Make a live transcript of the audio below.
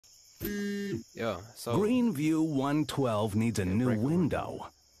Yeah, so Greenview 112 needs a new window,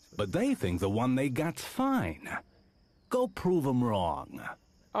 but they think the one they got's fine. Go prove them wrong.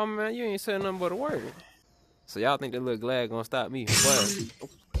 oh man, you ain't saying nothing but a word. So y'all think that little glad gonna stop me? But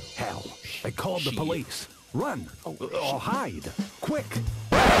Hell, they called the police. Run or hide, quick.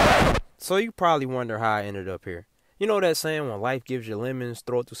 so you probably wonder how I ended up here. You know that saying, when life gives you lemons,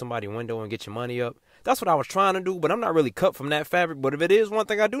 throw it through somebody's window and get your money up? That's what I was trying to do, but I'm not really cut from that fabric. But if it is one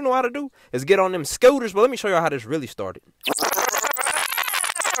thing I do know how to do, is get on them scooters. But let me show y'all how this really started.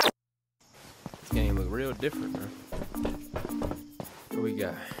 This game look real different, man. What we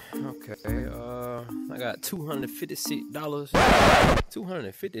got? Okay, I got $256.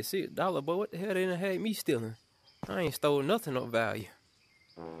 $256, but what the hell they done had me stealing? I ain't stole nothing of value.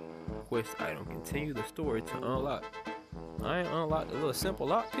 Quest item, continue the story to unlock. I ain't unlocked the little simple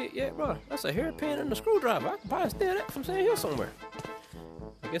lock pick yet, bro. That's a hairpin and a screwdriver. I can probably steal that from saying here somewhere.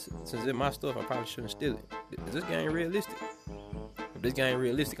 I guess since it's my stuff, I probably shouldn't steal it. Is this game realistic? If this game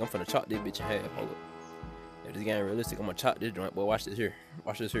realistic, I'm finna chop this bitch in half. Hold up. If this game realistic, I'm gonna chop this joint. Boy, watch this here.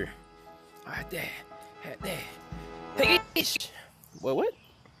 Watch this here. Alright, there. There. Hey, ish. Boy, what?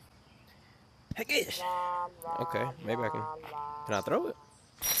 Hey, ish. Okay, maybe I can. Can I throw it?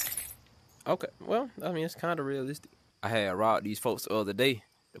 Okay, well, I mean, it's kind of realistic. I had robbed these folks the other day.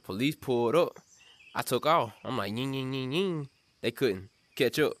 The police pulled up. I took off. I'm like, ying, ying, ying, ying. They couldn't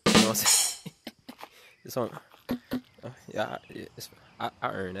catch up. You know what I'm saying? It's on. Yeah, I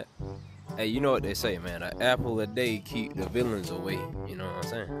earned that. Hey, you know what they say, man. An apple a day keep the villains away. You know what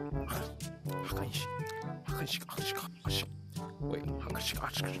I'm saying? Wait.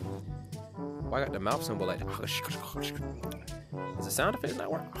 Why I got the mouth symbol like that? Is the sound effect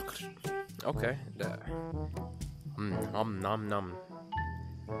not working? Okay. Nom nom.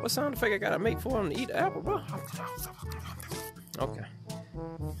 What sound effect I gotta make for him to eat the apple, bro? Okay.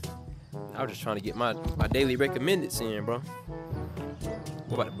 I was just trying to get my daily recommended in, bro.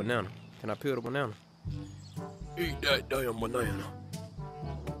 What about the banana? Can I peel the banana? Eat that damn banana.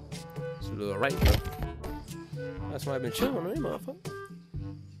 It's a little right there. That's why I've been chilling on this motherfucker.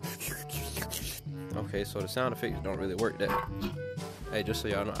 Okay, so the sound effects don't really work that. Hey, just so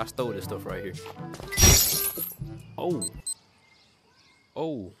y'all know, I stole this stuff right here.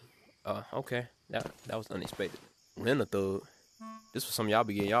 Okay. That was unexpected. Rent a thug. This was something y'all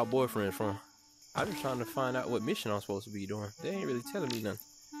be getting y'all boyfriends from. I'm just trying to find out what mission I'm supposed to be doing. They ain't really telling me nothing.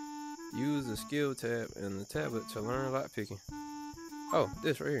 Use the skill tab in the tablet to learn lock picking. Oh,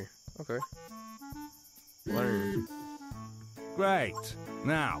 this right here. Okay. Learn. Great.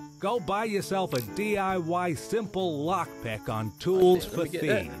 Now, go buy yourself a DIY simple lockpick on Tools for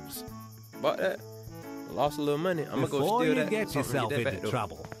Thieves. Bought that. Lost a little money. I'm gonna go steal that. Before you get yourself into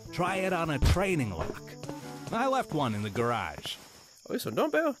trouble, try it on a training lock. I left one in the garage. Oh, it's a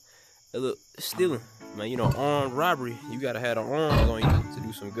dumbbell? Hey, look, stealing. Man, you know, armed robbery. You gotta have the arms on you to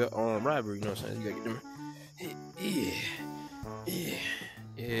do some good armed robbery. You know what I'm saying? You gotta get them.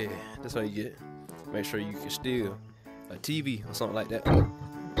 Yeah. That's how you get. Make sure you can steal a TV or something like that.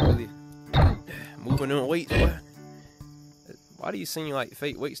 Really moving them weights, boy. Why do you seem like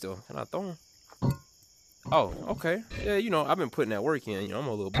fake weights though? Can I throw them? Oh, okay. Yeah, you know, I've been putting that work in. You know, I'm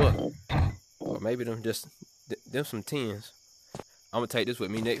a little buck. Or maybe them some 10s. I'm gonna take this with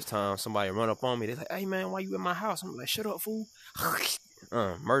me next time somebody run up on me. They're like, hey man, why you in my house? I'm like, shut up, fool.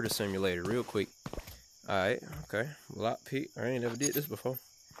 Murder simulator real quick. Alright, okay. Lock pick. I ain't never did this before.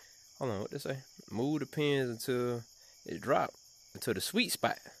 Hold on, what they say? Move the pins until it drop into the sweet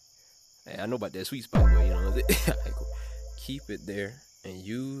spot. Hey, I know about that sweet spot, but you know what I'm saying? Keep it there and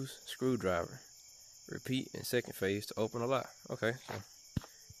use screwdriver. Repeat in second phase to open a lock. Okay, so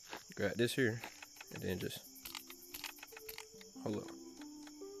grab this here and then just hold up.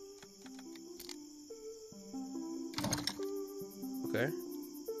 Okay.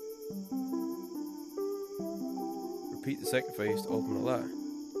 Repeat the second phase to open the lock.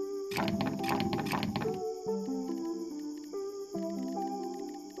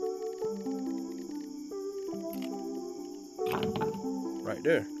 Right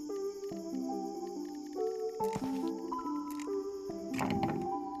there.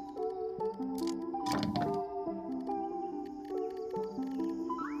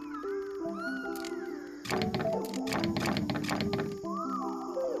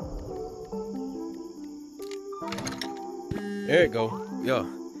 There it go. Yo.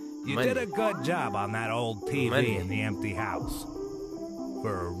 You did a good job on that old TV in the empty house.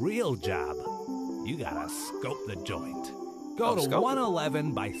 For a real job, you gotta scope the joint. Go to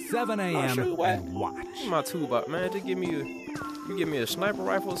 111 by 7 a.m. and watch. My toolbox, man. Just give me a sniper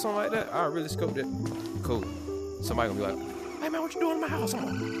rifle or something like that. I'll really scope that. Cool. Somebody gonna be like, Hey man, what you doing in my house? I'm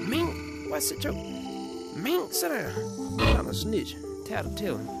on Mink. What's it, Joe? Mink, sit down. I'm a snitch.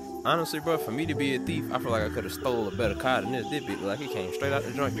 Tattletale. Honestly, bro, for me to be a thief, I feel like I could have stole a better car than this. This bitch like it came straight out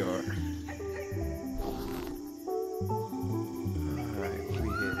the junkyard. Alright, where we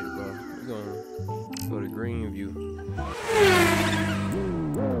headed, bro? We're gonna go to Greenview.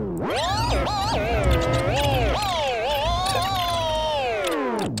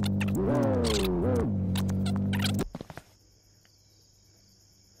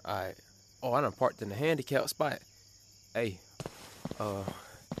 Alright. Oh, I done parked in the handicap spot. Hey, y'all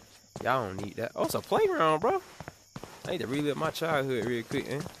don't need that. Oh, it's a playground, bro. I need to relive my childhood real quick,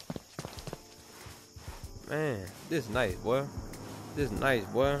 man. Man, this nice, boy. This nice,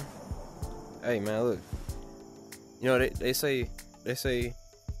 boy. Hey, man, look. You know, they say,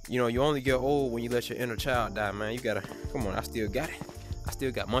 you know, you only get old when you let your inner child die, man. You gotta, come on, I still got it. I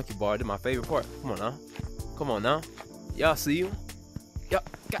still got monkey bar. This is my favorite part. Come on now. Come on now. Y'all see him? Y'all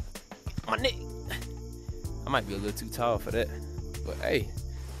got my neck. I might be a little too tall for that. But hey,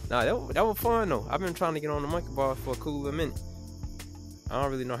 nah, that was fun though. I've been trying to get on the monkey bar for a cool little minute. I don't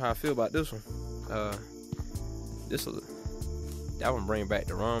really know how I feel about this one. That one bring back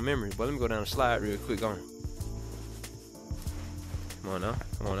the wrong memories. But let me go down the slide real quick on. Come on now.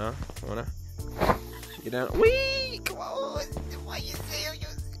 Come on now. Come on now. Get down. Wee! Come on. Why you say?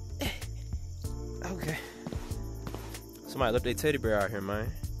 Okay. Somebody left their teddy bear out here, man.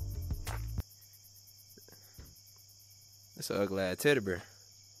 It's an ugly ass teddy bear.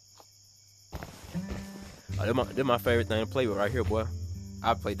 Oh, they're my favorite thing to play with right here, boy.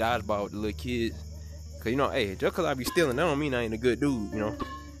 I play dodgeball with the little kids. Cause you know, hey, just cause I be stealing, that don't mean I ain't a good dude, you know.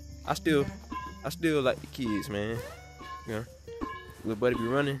 I still like the kids, man. You know, little buddy be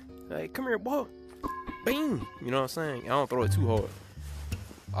running. Hey, come here, boy. Bing. You know what I'm saying? I don't throw it too hard.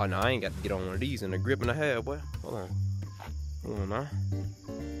 Oh no, I ain't got to get on one of these in the grip and a half, boy. Hold on. Hold on now.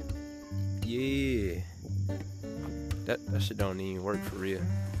 Yeah. That shit don't even work for real.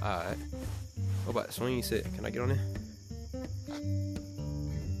 Alright. What about the swing set? Can I get on there?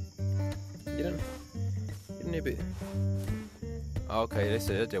 Get in. Get in there, bit. Okay, they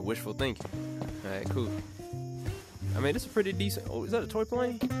said that's just wishful thinking. Alright, cool. I mean, this is pretty decent. Oh, is that a toy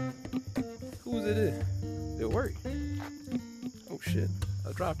plane? Whose it is? It work. Oh shit.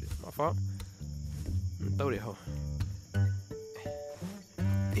 I dropped it. My fault. Throw that hoe.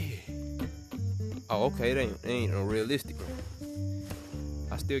 Oh, okay, it ain't no realistic one.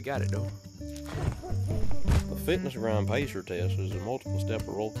 I still got it though. The fitness around pacer test is a multiple step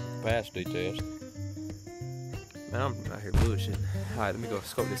aerobic capacity test. Man, I'm out here bullshitting. Alright, let me go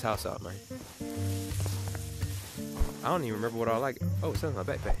scope this house out, man. I don't even remember what all I got. Oh, it's in my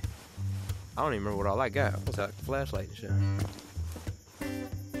backpack. I don't even remember what all I got. What's that? Flashlight and shit.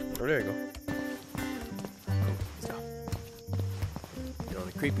 Oh, there you go. Let's go. Get on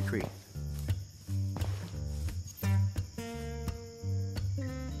the creepy creep.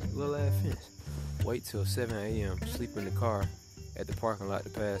 Little ass fence. Wait till 7 a.m. Sleep in the car at the parking lot to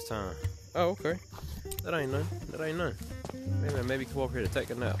pass time. Oh, okay. That ain't nothing. That ain't nothing. Maybe come over here to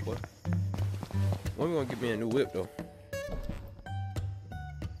take a nap, boy. When we gonna get me a new whip though?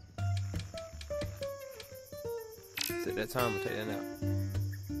 Set that time and take that nap.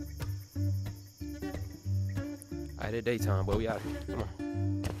 Alright, it's daytime, boy. We out here. Come on.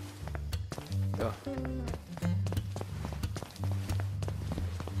 Go.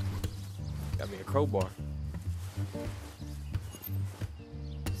 Got me a crowbar.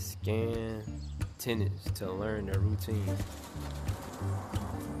 Scan tenants to learn their routine.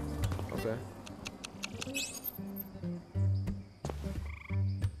 Okay.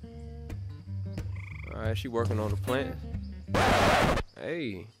 Alright, she working on the plant.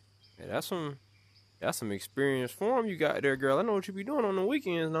 Hey, that's some experience form you got there, girl. I know what you be doing on the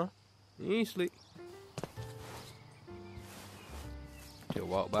weekends now. You ain't sleep. Just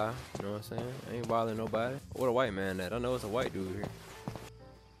walk by, you know what I'm saying? I ain't bothering nobody. What a white man at? I know it's a white dude here.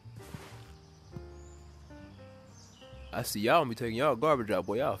 I see y'all be taking y'all garbage out,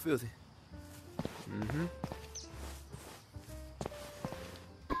 boy. Y'all filthy. Mm-hmm.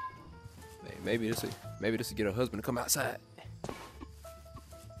 Maybe this will get her husband to come outside.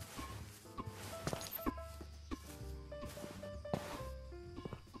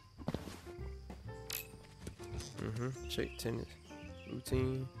 Mm-hmm. Check tennis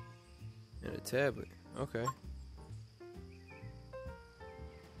routine and a tablet. Okay.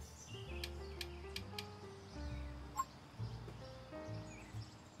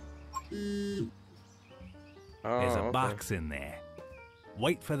 There's a box in there.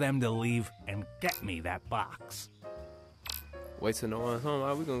 Wait for them to leave and get me that box. Wait till no one's home.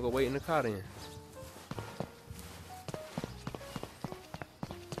 Right, we gonna go wait in the car then.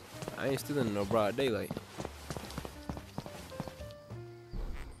 I ain't stealing in no broad daylight.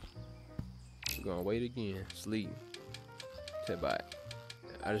 We're gonna wait again. Sleep. Set by.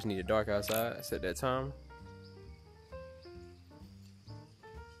 I just need it dark outside. I set that time.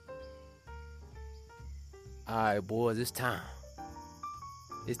 Alright, boys, it's time.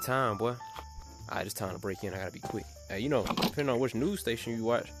 It's time, boy. Alright, it's time to break in. I gotta be quick. You know, depending on which news station you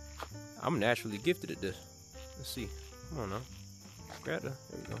watch, I'm naturally gifted at this. Let's see. Come on now. Grab that.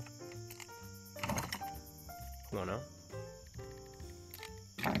 There we go. Come on now.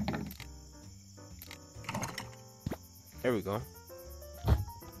 There we go.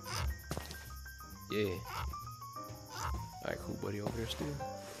 Yeah. Alright, cool, buddy, over there still.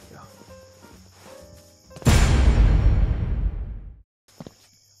 Yeah.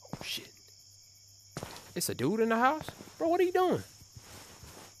 Oh shit. It's a dude in the house? Bro, what are you doing? What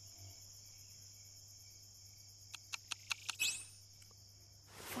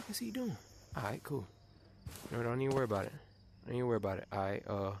the fuck is he doing? Alright, cool. No, don't even worry about it. Don't even worry about it. Alright,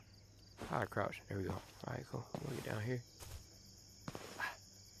 high crouch. There we go. Alright, cool. We'll get down here.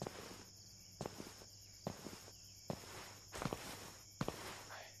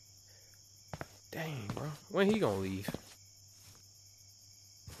 Dang, bro. When he gonna leave?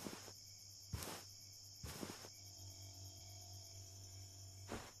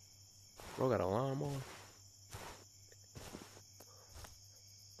 Bro got a lawnmower.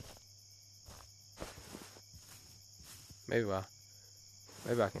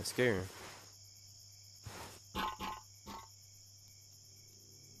 Maybe I can scare him.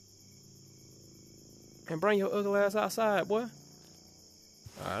 And bring your ugly ass outside, boy.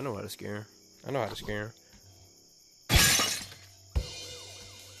 I know how to scare him. I know how to scare him.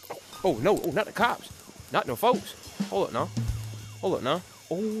 Oh no! Oh, not the cops! Not no folks! Hold up now! Hold up now!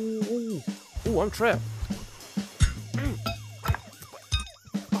 Oh! Oh! I'm trapped!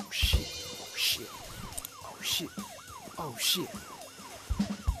 Oh shit! Oh shit! Oh shit! Oh shit!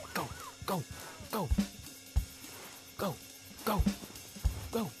 Go! Go! Go! Go! Go!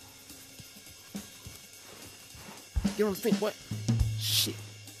 Go! Get on the fence! What? Shit!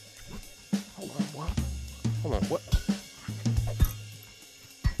 Hold on, what? Hold on, what?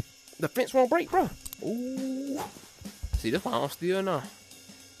 The fence won't break, bro. Ooh. See, that's why I don't steal now.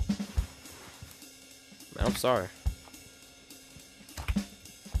 Man, I'm sorry.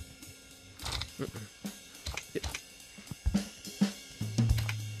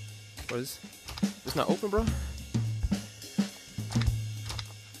 What is this? It's not open, bro?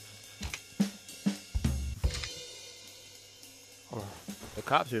 Hold on. The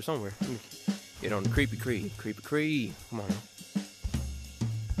cops here somewhere. Let me get on the creepy creed. Creepy creed. Come on now.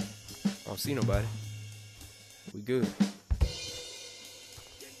 I don't see nobody. We good.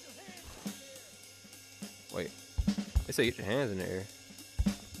 Wait. They say get your hands in the air.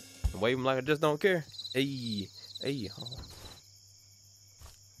 And wave them like I just don't care. Hey. Hey. Oh.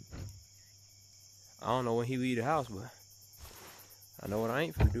 I don't know when he leave the house, but I know what I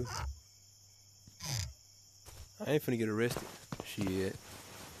ain't finna do. I ain't finna get arrested. Shit.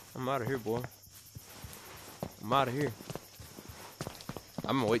 I'm out of here, boy. I'm out of here.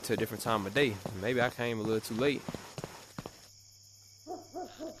 I'm gonna wait till a different time of day. Maybe I came a little too late.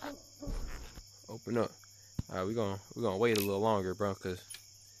 Open up. Alright, we're gonna wait a little longer, bro, cause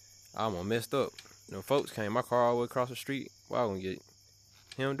I almost messed up. You know, folks came my car all the way across the street. Well, I'm gonna get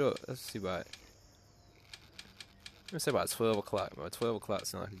hemmed up. Let's see about it. Let's say about 12 o'clock, bro. 12 o'clock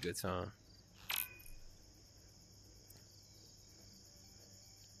sounds like a good time.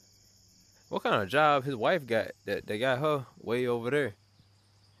 What kind of job his wife got that they got her way over there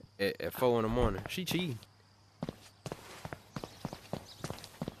at 4 in the morning? She cheating.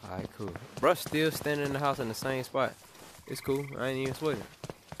 Alright, cool. Bruh still standing in the house in the same spot. It's cool. I ain't even sweating.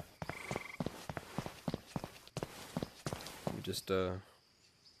 Let me just open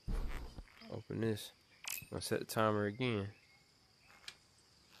this. I'm gonna set the timer again.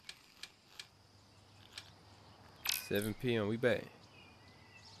 7 p.m. We back.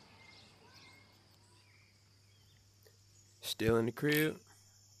 Still in the crib.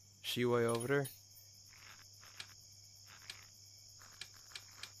 She way over there.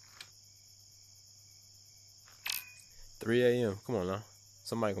 $3 a.m. Come on now.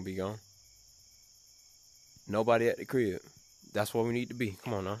 Somebody gonna be gone. Nobody at the crib. That's where we need to be.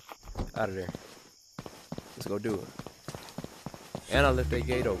 Come on now. Out of there. Let's go do it. And I left that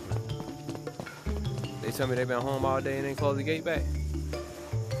gate open. They tell me they been home all day and then close the gate back.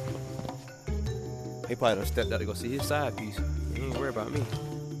 He probably done stepped out to go see his side piece. He ain't worry about me.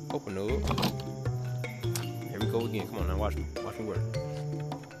 Open the door. Here we go again. Come on now, watch me. Watch me work.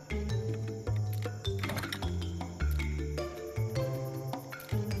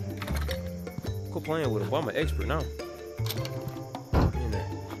 Quit playing with him. Boy, I'm an expert now. In there.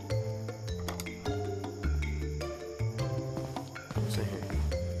 What's in here?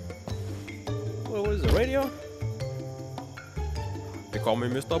 What is it? Radio? They call me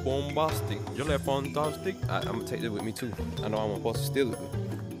Mr. Bombastic. You're that fantastic. I'm gonna take that with me too. I know I'm supposed to steal it, but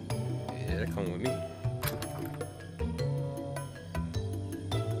yeah, that come with me.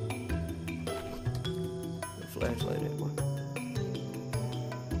 Flashlight that boy.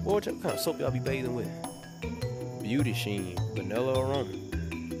 What kind of soap y'all be bathing with? Beauty Sheen, vanilla aroma.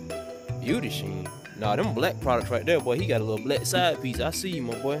 Beauty Sheen. Nah, them black products right there, boy. He got a little black side piece. I see you,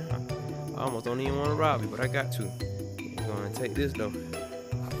 my boy. I almost don't even want to rob you, but I got to. I'm gonna take this though.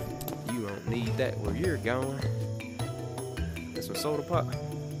 You don't need that where you're going. That's some soda pop.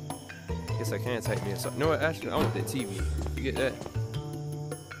 Guess I can take me a soda. You know what? Actually, I want that TV. You get that?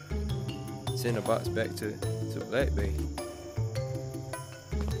 Send the box back to Black Bay.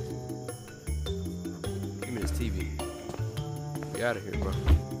 Give me this TV. We out of here, bro.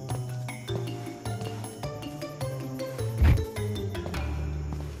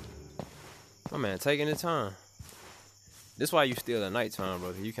 My man taking his time. This why you steal at nighttime,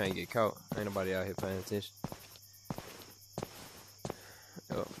 bro. You can't get caught. Ain't nobody out here paying attention.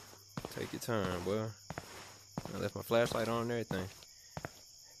 Yo, take your time, boy. I left my flashlight on and everything.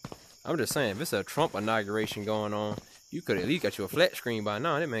 I'm just saying, if it's a Trump inauguration going on, you could at least got you a flat screen by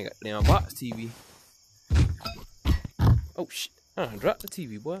now. That man got damn box TV. Oh shit! Drop the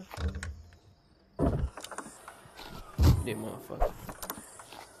TV, boy. That motherfucker.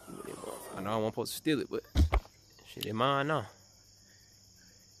 I know I wasn't supposed to steal it, but shit, it's mine now.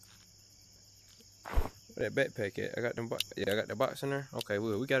 Where that backpack at? I got them. Yeah, I got the box in there. Okay,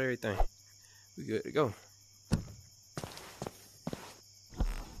 well, we got everything. We good to go.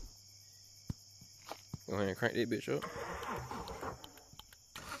 Go ahead and crank that bitch up.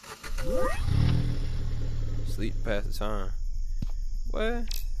 Sleep past the time. What?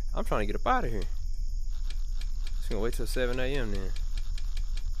 I'm trying to get up out of here. Just gonna wait till 7 a.m. then.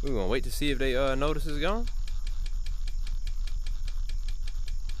 We're gonna wait to see if they notice it's gone.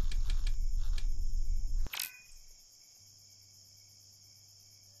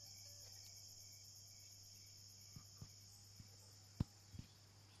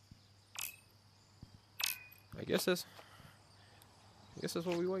 I guess that's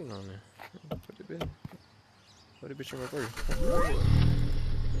what we waiting on then. Put the bitch in reverse.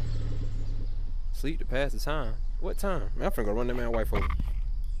 Sleep to pass the time. What time? Man, I'm finna go run that man wife over.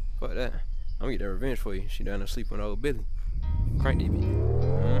 Fuck that. I'm gonna get that revenge for you. She down there sleeping with old Billy. Crank that bitch.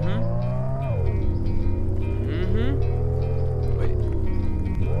 Wait.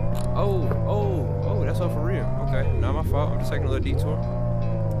 Oh, that's all for real. Okay, not my fault. I'm just taking a little detour.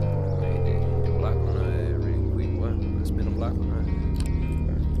 Block on her real quick. What? Spin a block on her.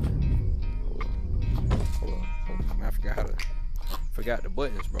 Hold up. I forgot the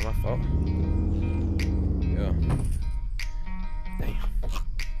buttons, bro. My fault. Yeah. Damn.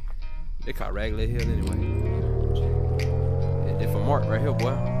 They caught Ragged Hill anyway. If a mark right here,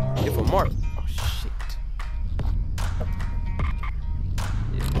 boy. If a mark. Oh shit.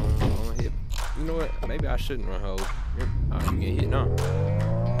 Yeah, I'm hit. You know what? Maybe I shouldn't run her over. Oh, you get hit now.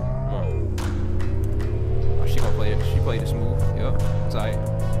 Come on. Oh, she gonna play it. She played it smooth. Yup. That's alright.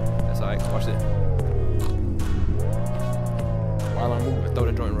 That's alright. Watch it. While I'm moving, throw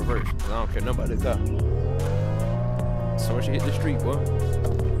the joint in reverse. Cause I don't care nothing about this car. As soon as she hit the street, boy.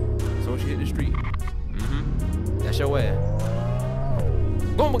 As soon as she hit the street. That's your ass.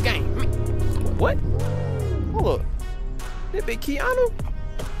 Boom, gang. What? Hold up. That big Keanu?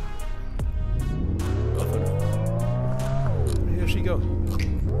 Where the hell she go?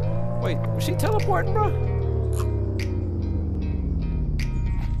 Wait, was she teleporting, bro?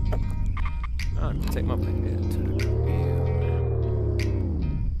 I'll take my pick to the crib.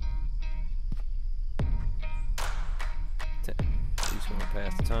 Just gonna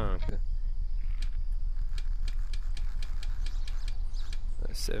pass the time.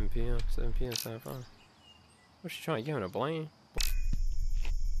 7 p.m. 7 p.m. time fine. What's she trying to give him a blame?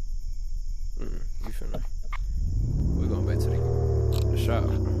 You finna. We're going back to the shop.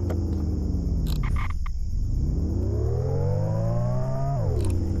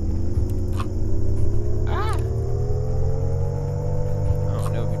 Ah! I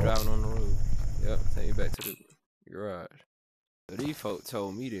don't never be driving on the road. Yep, take me back to the garage. So these folks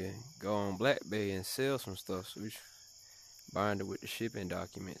told me to go on Black Bay and sell some stuff. So we binder with the shipping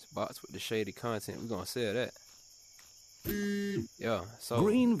documents, box with the shady content. We're gonna sell that. Yeah, so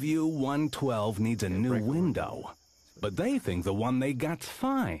Greenview 112 needs a new window, but they think the one they got's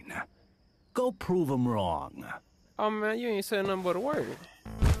fine. Go prove them wrong. Oh man, you ain't saying nothing but a word.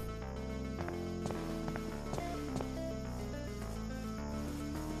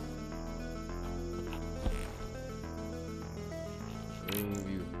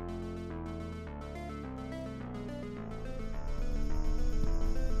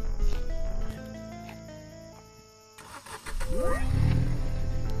 But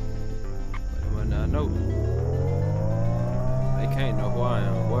they might not know. They can't know who I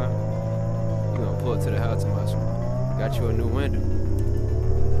am, boy. You gonna pull up to the house tomorrow. Got you a new window.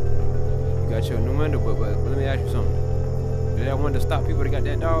 You got you a new window, but let me ask you something. Did that window stop people that got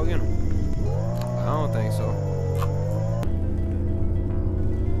that dog in them? I don't think so.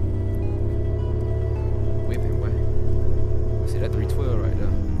 Whipping, boy. See that 312 right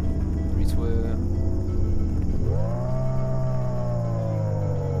there. 312.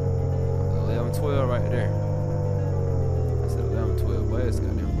 1112 right there. I said 1112, boy. It's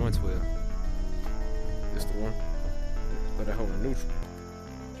goddamn 112. This the one. Put that hole in neutral.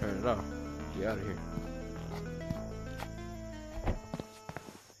 Turn it off. Get out of here.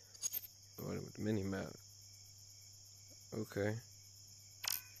 With the mini map. Okay.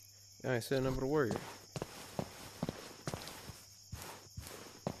 I ain't said nothing but a word.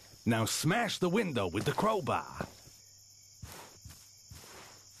 Now smash the window with the crowbar.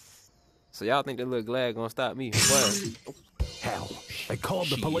 So y'all think that little glad gonna stop me? What? Hell, they called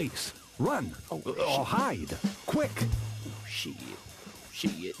the police. Run or hide, quick. Oh, shit.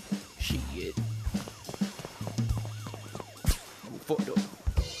 Shit. Shit. I'm fucked up.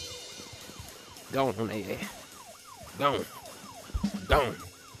 Gone on their ass. Gone. Gone.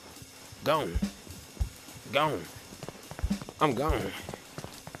 Gone. Gone. I'm gone.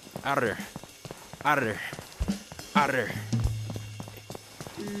 Out of there. Out of there. Out of there.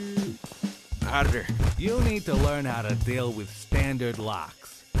 Out of there. You need to learn how to deal with standard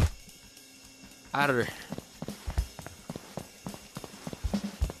locks. Out of there.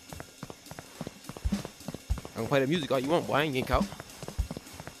 I can play the music all you want, boy. I ain't getting caught.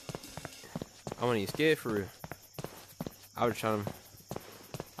 I wasn't even scared for real. I was trying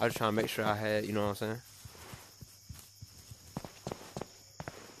to make sure I had, you know what I'm saying?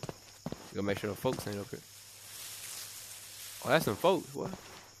 Gotta make sure the folks ain't up here. Oh, that's some folks, what?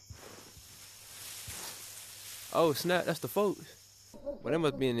 Oh, snap, that's the folks. Well, that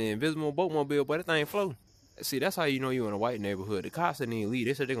must be in the invisible boatmobile, but that thing floating. See, that's how you know you in a white neighborhood. The cops didn't even leave.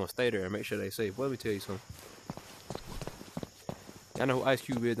 They said they're gonna stay there and make sure they safe. Well, let me tell you something. Y'all know who Ice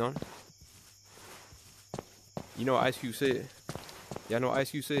Cube is, don't you? You know what Ice Cube said? Y'all know what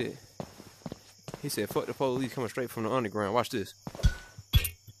Ice Cube said? He said, fuck the police coming straight from the underground. Watch this.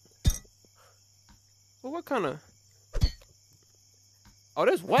 Well, what kind of... Oh,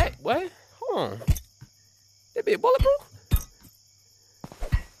 that's whack, boy. Hold on. That be bulletproof?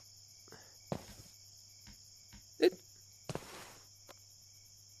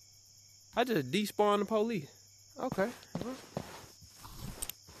 I just despawned the police. Okay.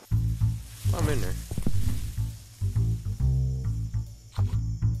 I'm in there.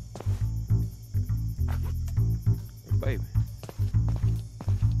 Baby.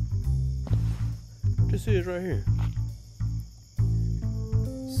 This is right here.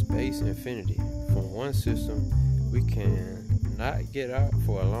 Space infinity. From one system we can not get out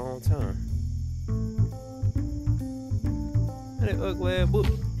for a long time. And that ugly ass book.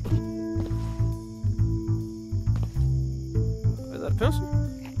 Is that a pencil?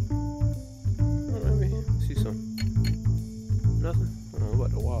 Oh, let me see something. Nothing? Oh, what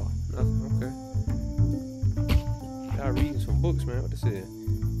about the wall? Nothing, okay. Y'all reading some books, man. What this is?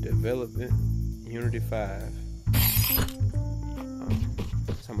 Development Unity 5.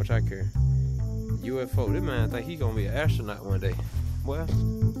 That's how much I care. UFO. This man think he gonna be an astronaut one day. Well,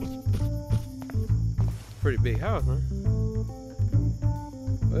 pretty big house, man.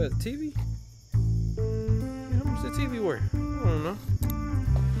 Well, the TV? Yeah, how much the TV worth? I don't know.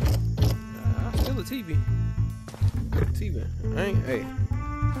 Still a TV. TV. I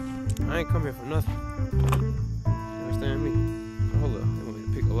ain't come here for nothing. Understand me? Hold up. They want me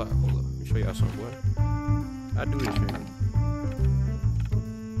to pick a lock. Hold up. Let me show y'all something, boy. I do this shit.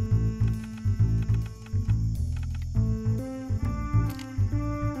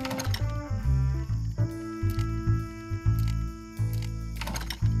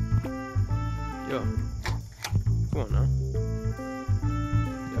 Yo. Come on now.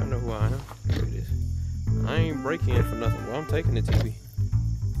 Y'all know who I am. Look at this. I ain't breaking in for nothing. Well, I'm taking the TV.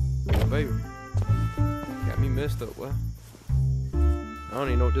 Oh, baby. Got me messed up, well. I don't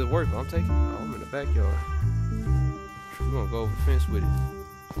even know if this works, but I'm taking it. Oh, I'm in the backyard. We're gonna go over the fence with it.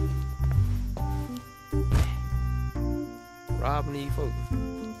 Robbing these folks.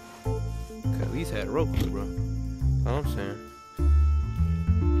 Could at least had a rope, bro. That's all I'm saying.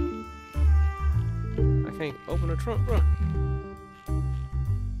 I can't open the trunk, bro.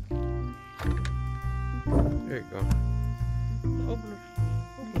 There you go.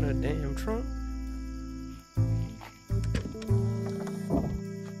 Open that damn trunk.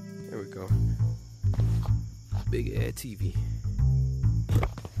 There we go. Big ass TV.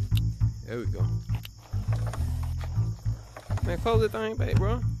 There we go. Man, close that thing back,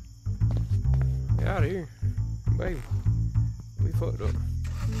 bro. Get out of here. Baby. We fucked up.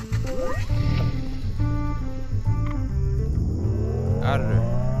 Out of there.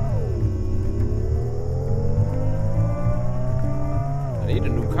 I need a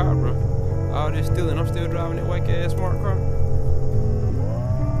new car, bro. All this stealing, I'm still driving that white ass smart car.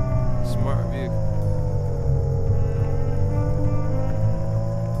 Smart vehicle.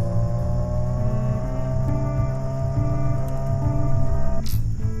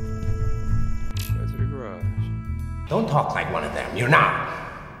 Go to the garage. Don't talk like one of them. You're not.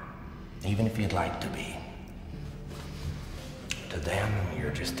 Even if you'd like to be. To them,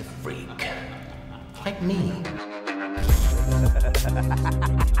 you're just a freak. Like me.